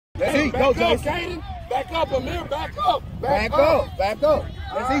go, Jason. Back up, Amir. Back up. Back up. Back up.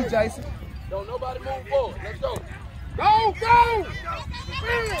 Let's eat, Jason. Don't nobody move forward. Let's go. Go, go!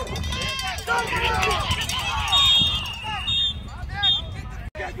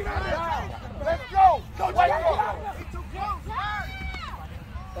 Let's go!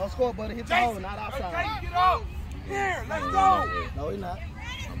 Don't score, buddy. Hit the hole, not outside. Get up! Here, let's go! No, he's not.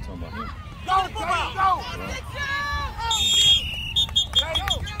 I'm talking about him. Go, go!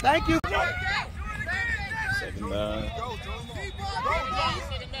 Thank you. Second down.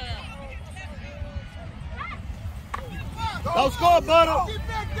 Don't score, buddy.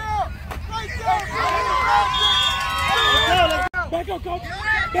 Back up, coach.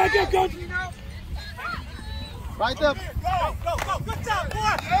 Back up, coach. Right there. Go, go, go. Good job,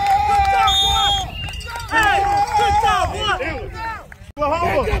 boy. Good job, boy. Hey, good job, boy.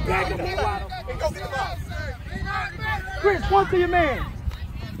 Back up, Chris, point to your man.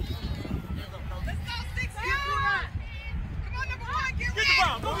 Get the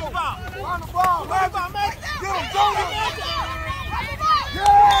ball. Go get the ball. On the ball. Worry about me. Get him, Junior. Yeah!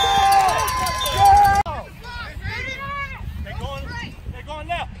 They're going left. They're going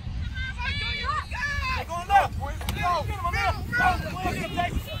left.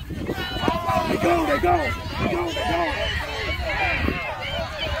 They go.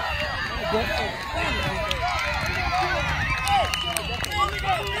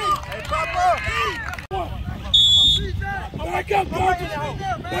 Hey, Papa. Back up, coach.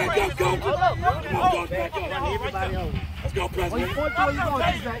 Back up, coach. Back up. Let's go, President. Point to where you're going,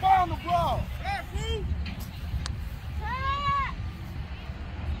 Jason. On the ball.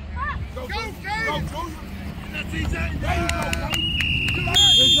 Go, Junior. That's easy. There you go.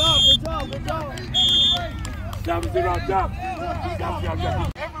 Good job. 7-0 jump.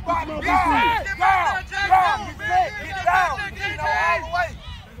 Everybody, down. Get down. All the way.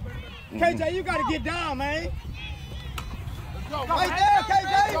 KJ, you got to get down, man. Go, Right there,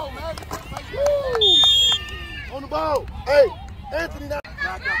 KJ. Go, man. On the ball. Hey, Anthony, now.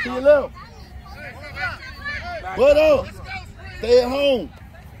 To your left. Butt up. Stay at home.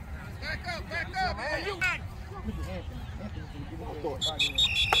 Back up, man.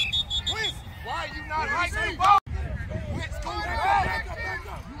 Why are you not right the ball? Back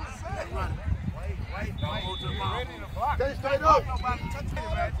up. Wait. Stay straight up.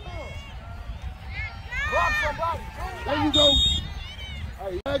 Block somebody. There you go.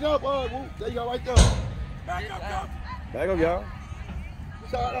 Hey, back up. There you go, right there. Back up, y'all. Back up, y'all.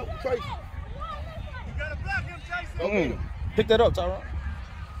 Side up, Tracy. You gotta block him, Jason. Pick that up, Tyron.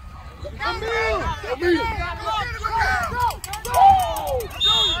 Come here.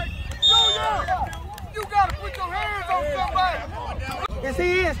 You gotta put your hands on somebody. Yes, he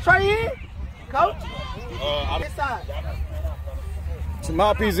is. Trey in. Coach. This side. Some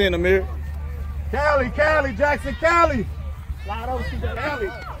mouthpiece in, Amir. Cali, Jackson, Cali. Slide over to the alley.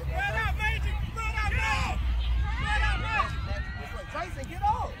 Jason, get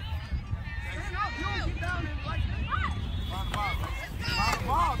off.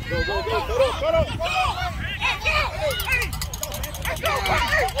 Go. Cut up.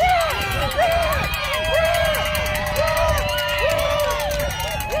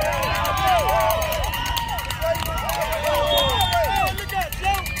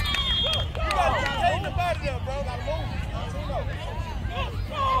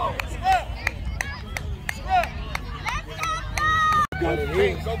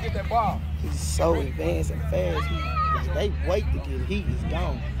 Go get that ball. He's so advanced and fast. They wait to get heat. He's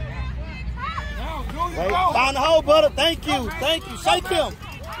gone. Wait, find the hole, brother. Thank you. Shake him.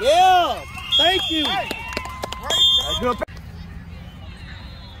 Yeah. Thank you. Good.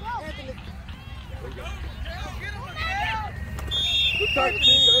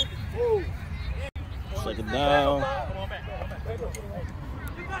 Second down.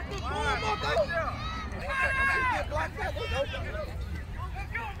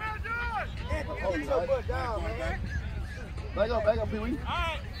 Back up, Pee Wee.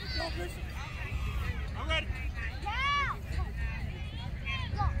 Alright. I'm ready.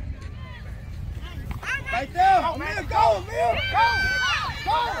 Right there. Go, man. Go.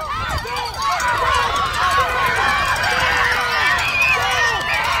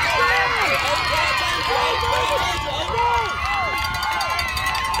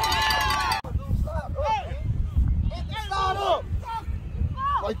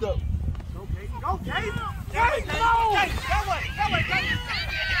 Right there. Go, Jason. Jason, go. That way.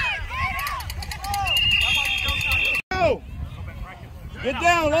 Get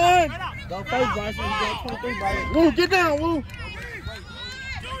down, Lauren. Go first, Bryson. You got 23, Bryson. Woo, get down, Woo.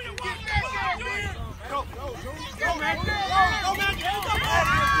 Go, man.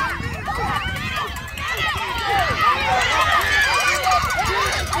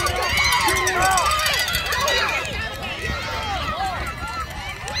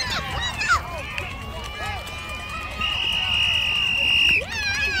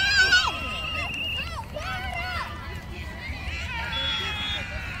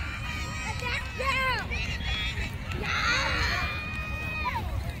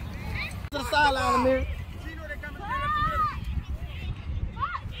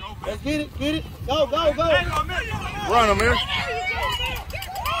 Let's get it, get it. Go, go, go. Run him, man.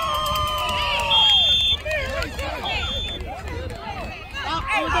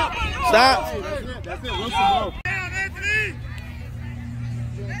 Stop. That's it. Wilson, go.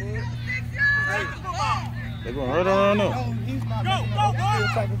 They're going right around now. Go,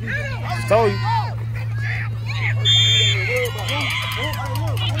 I told you.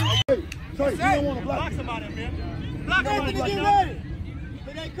 Hey, Trey, you don't want to block somebody, man. Block somebody. Get ready.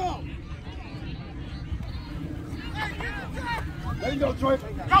 Here they come. There you go, Trey. Go,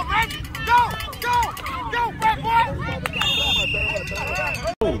 Reggie. Go, back boy.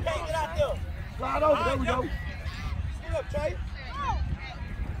 Slide over. There we go. Get up, Trey.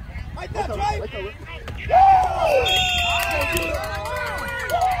 Right there, Trey.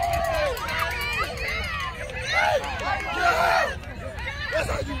 That's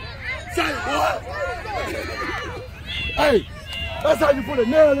how you say it, boy. Hey, that's how you put a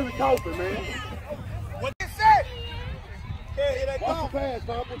nail in the coffin, man. What you say? Here they Watch come. the pass,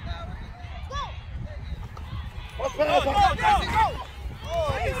 Papa. Watch the Go, pass, go, Papa. go.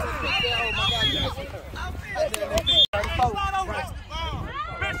 Slide over.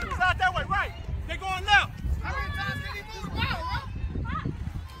 Bishop, slide that way, right. They going left. How many times did he move the ball,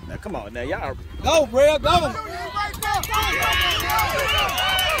 Now, come on. Now, y'all. Go, Brea, go.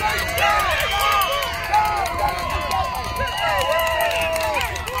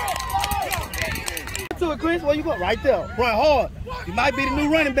 To it, Chris. Where you go? Right there. Run hard. You might be the new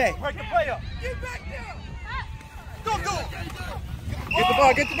running back. Break the play up. Get back there. Go, do it. Get the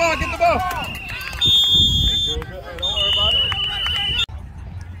ball. Get the ball. Get the ball. Hey, don't worry about it.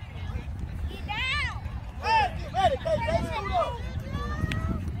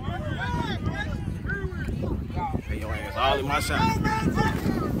 Hey, your ass all in my shot.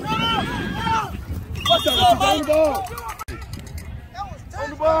 What's up? On the ball. On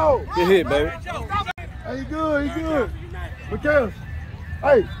the ball. Good hit, baby. Hey, he good. He good. Mikael.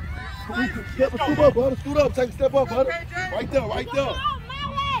 Hey. Scoot up, brother. Scoot up. Take a step up, brother. Right there. Right there.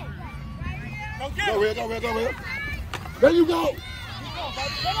 Go here. Go here. Go here. There you go. Hey,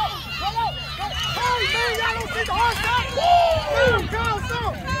 man, y'all don't see the hard side.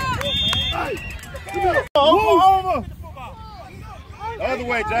 Hey. Come here. Oklahoma. The other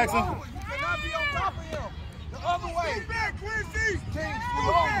way, Jackson. You cannot be on top of him. The other way. Get back, Quincy. King, scoot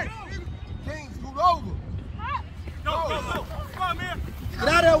over. King, scoot over. Go. Come on, man. Get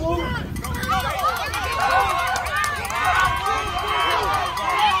out of there, Woo.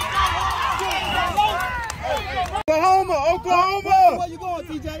 Oklahoma. Where you going,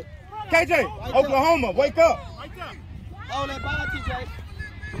 TJ? KJ, Oklahoma, wake up. Right there. Oh, that ball, TJ.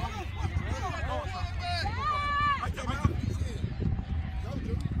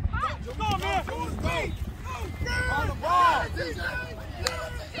 Come on, man. On the ball.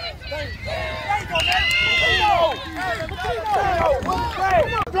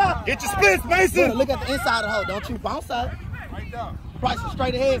 Get your splits, Mason. Look at the inside of the hole. Don't you bounce out. Right there. Bryson,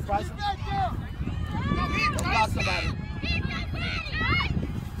 straight ahead, Bryson. Don't block somebody.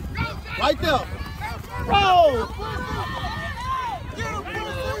 Right there. Bro!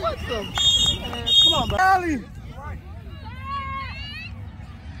 What the? Man, come on, bro. Early.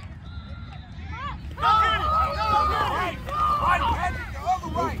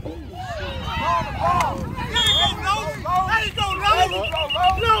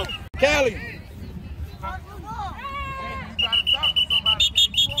 Cali.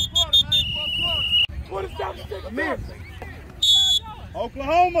 What is that?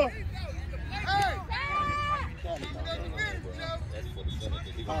 Oklahoma.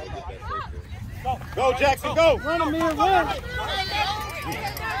 Go, Jackson, go. Run him in, run.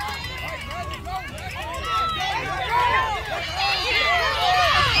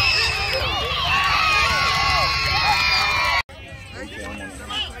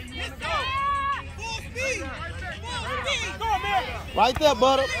 Right there,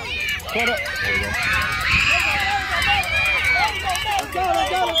 butter. Put up. There you go. Let's go, let's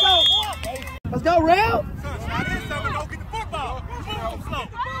go, let's go. Let's go, Rail.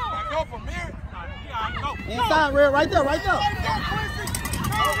 Inside, Rail, right there, right there.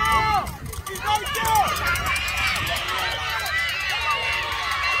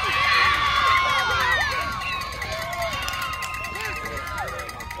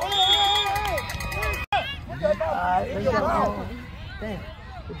 Damn,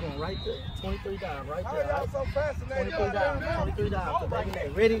 we're going right there. 23 down, right there. Right? 23 down, 23 down. So back in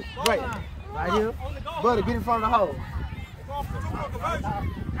there. Ready? Right. Right here. Buddy, get in front of the hole.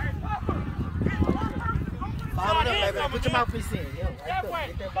 Follow it up, baby. Put your mouthpiece in. Yeah,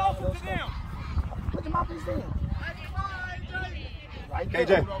 right there. Get that ball. Put your mouthpiece in.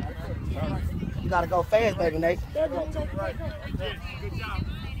 KJ. You gotta go fast, baby Nate. Jay,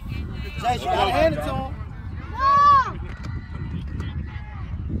 you gotta hand it to him.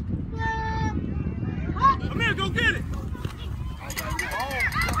 Come here, go get it.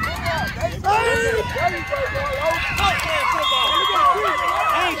 I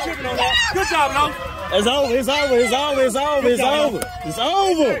ain't tripping on that. Good job, Lo. It's over, it's over, it's over, it's over, it's over. It's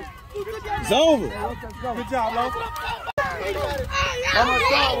over. It's over. Good job, Lo. How much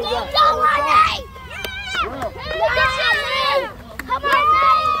time was that?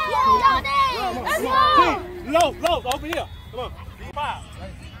 Low, over here. Come on. 5.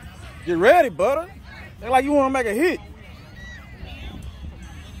 Get ready, butter. They like you want to make a hit.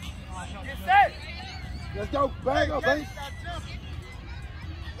 Get set. Let's go. Bag up, baby.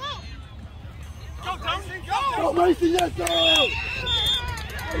 Go, Tony. Go, Mason. Yes, go. There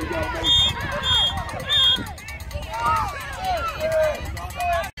you go, Mason.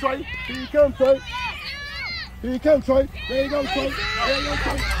 Trey, here you come, Trey. Here you come, Trey. There you go, Trey. There you go,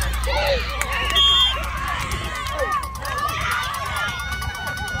 Trey.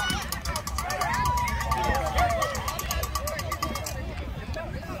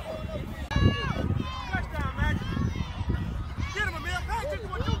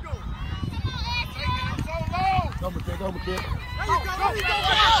 Number 10.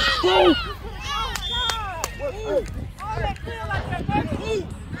 There you go.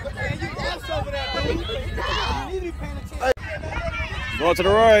 Going to the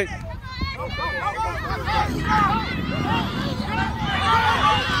right.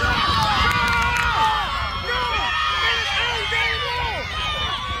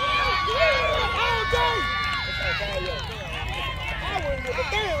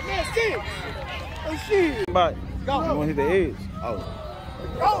 Bye. You want to hit the edge? Oh.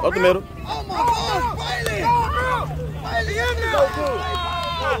 Up the middle. Oh my God, Bailey! Bailey in there!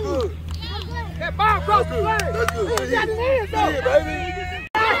 Good. That ball crossed the line. That's good. He got his hands up. Yeah, baby.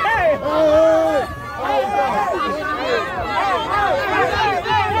 Hey!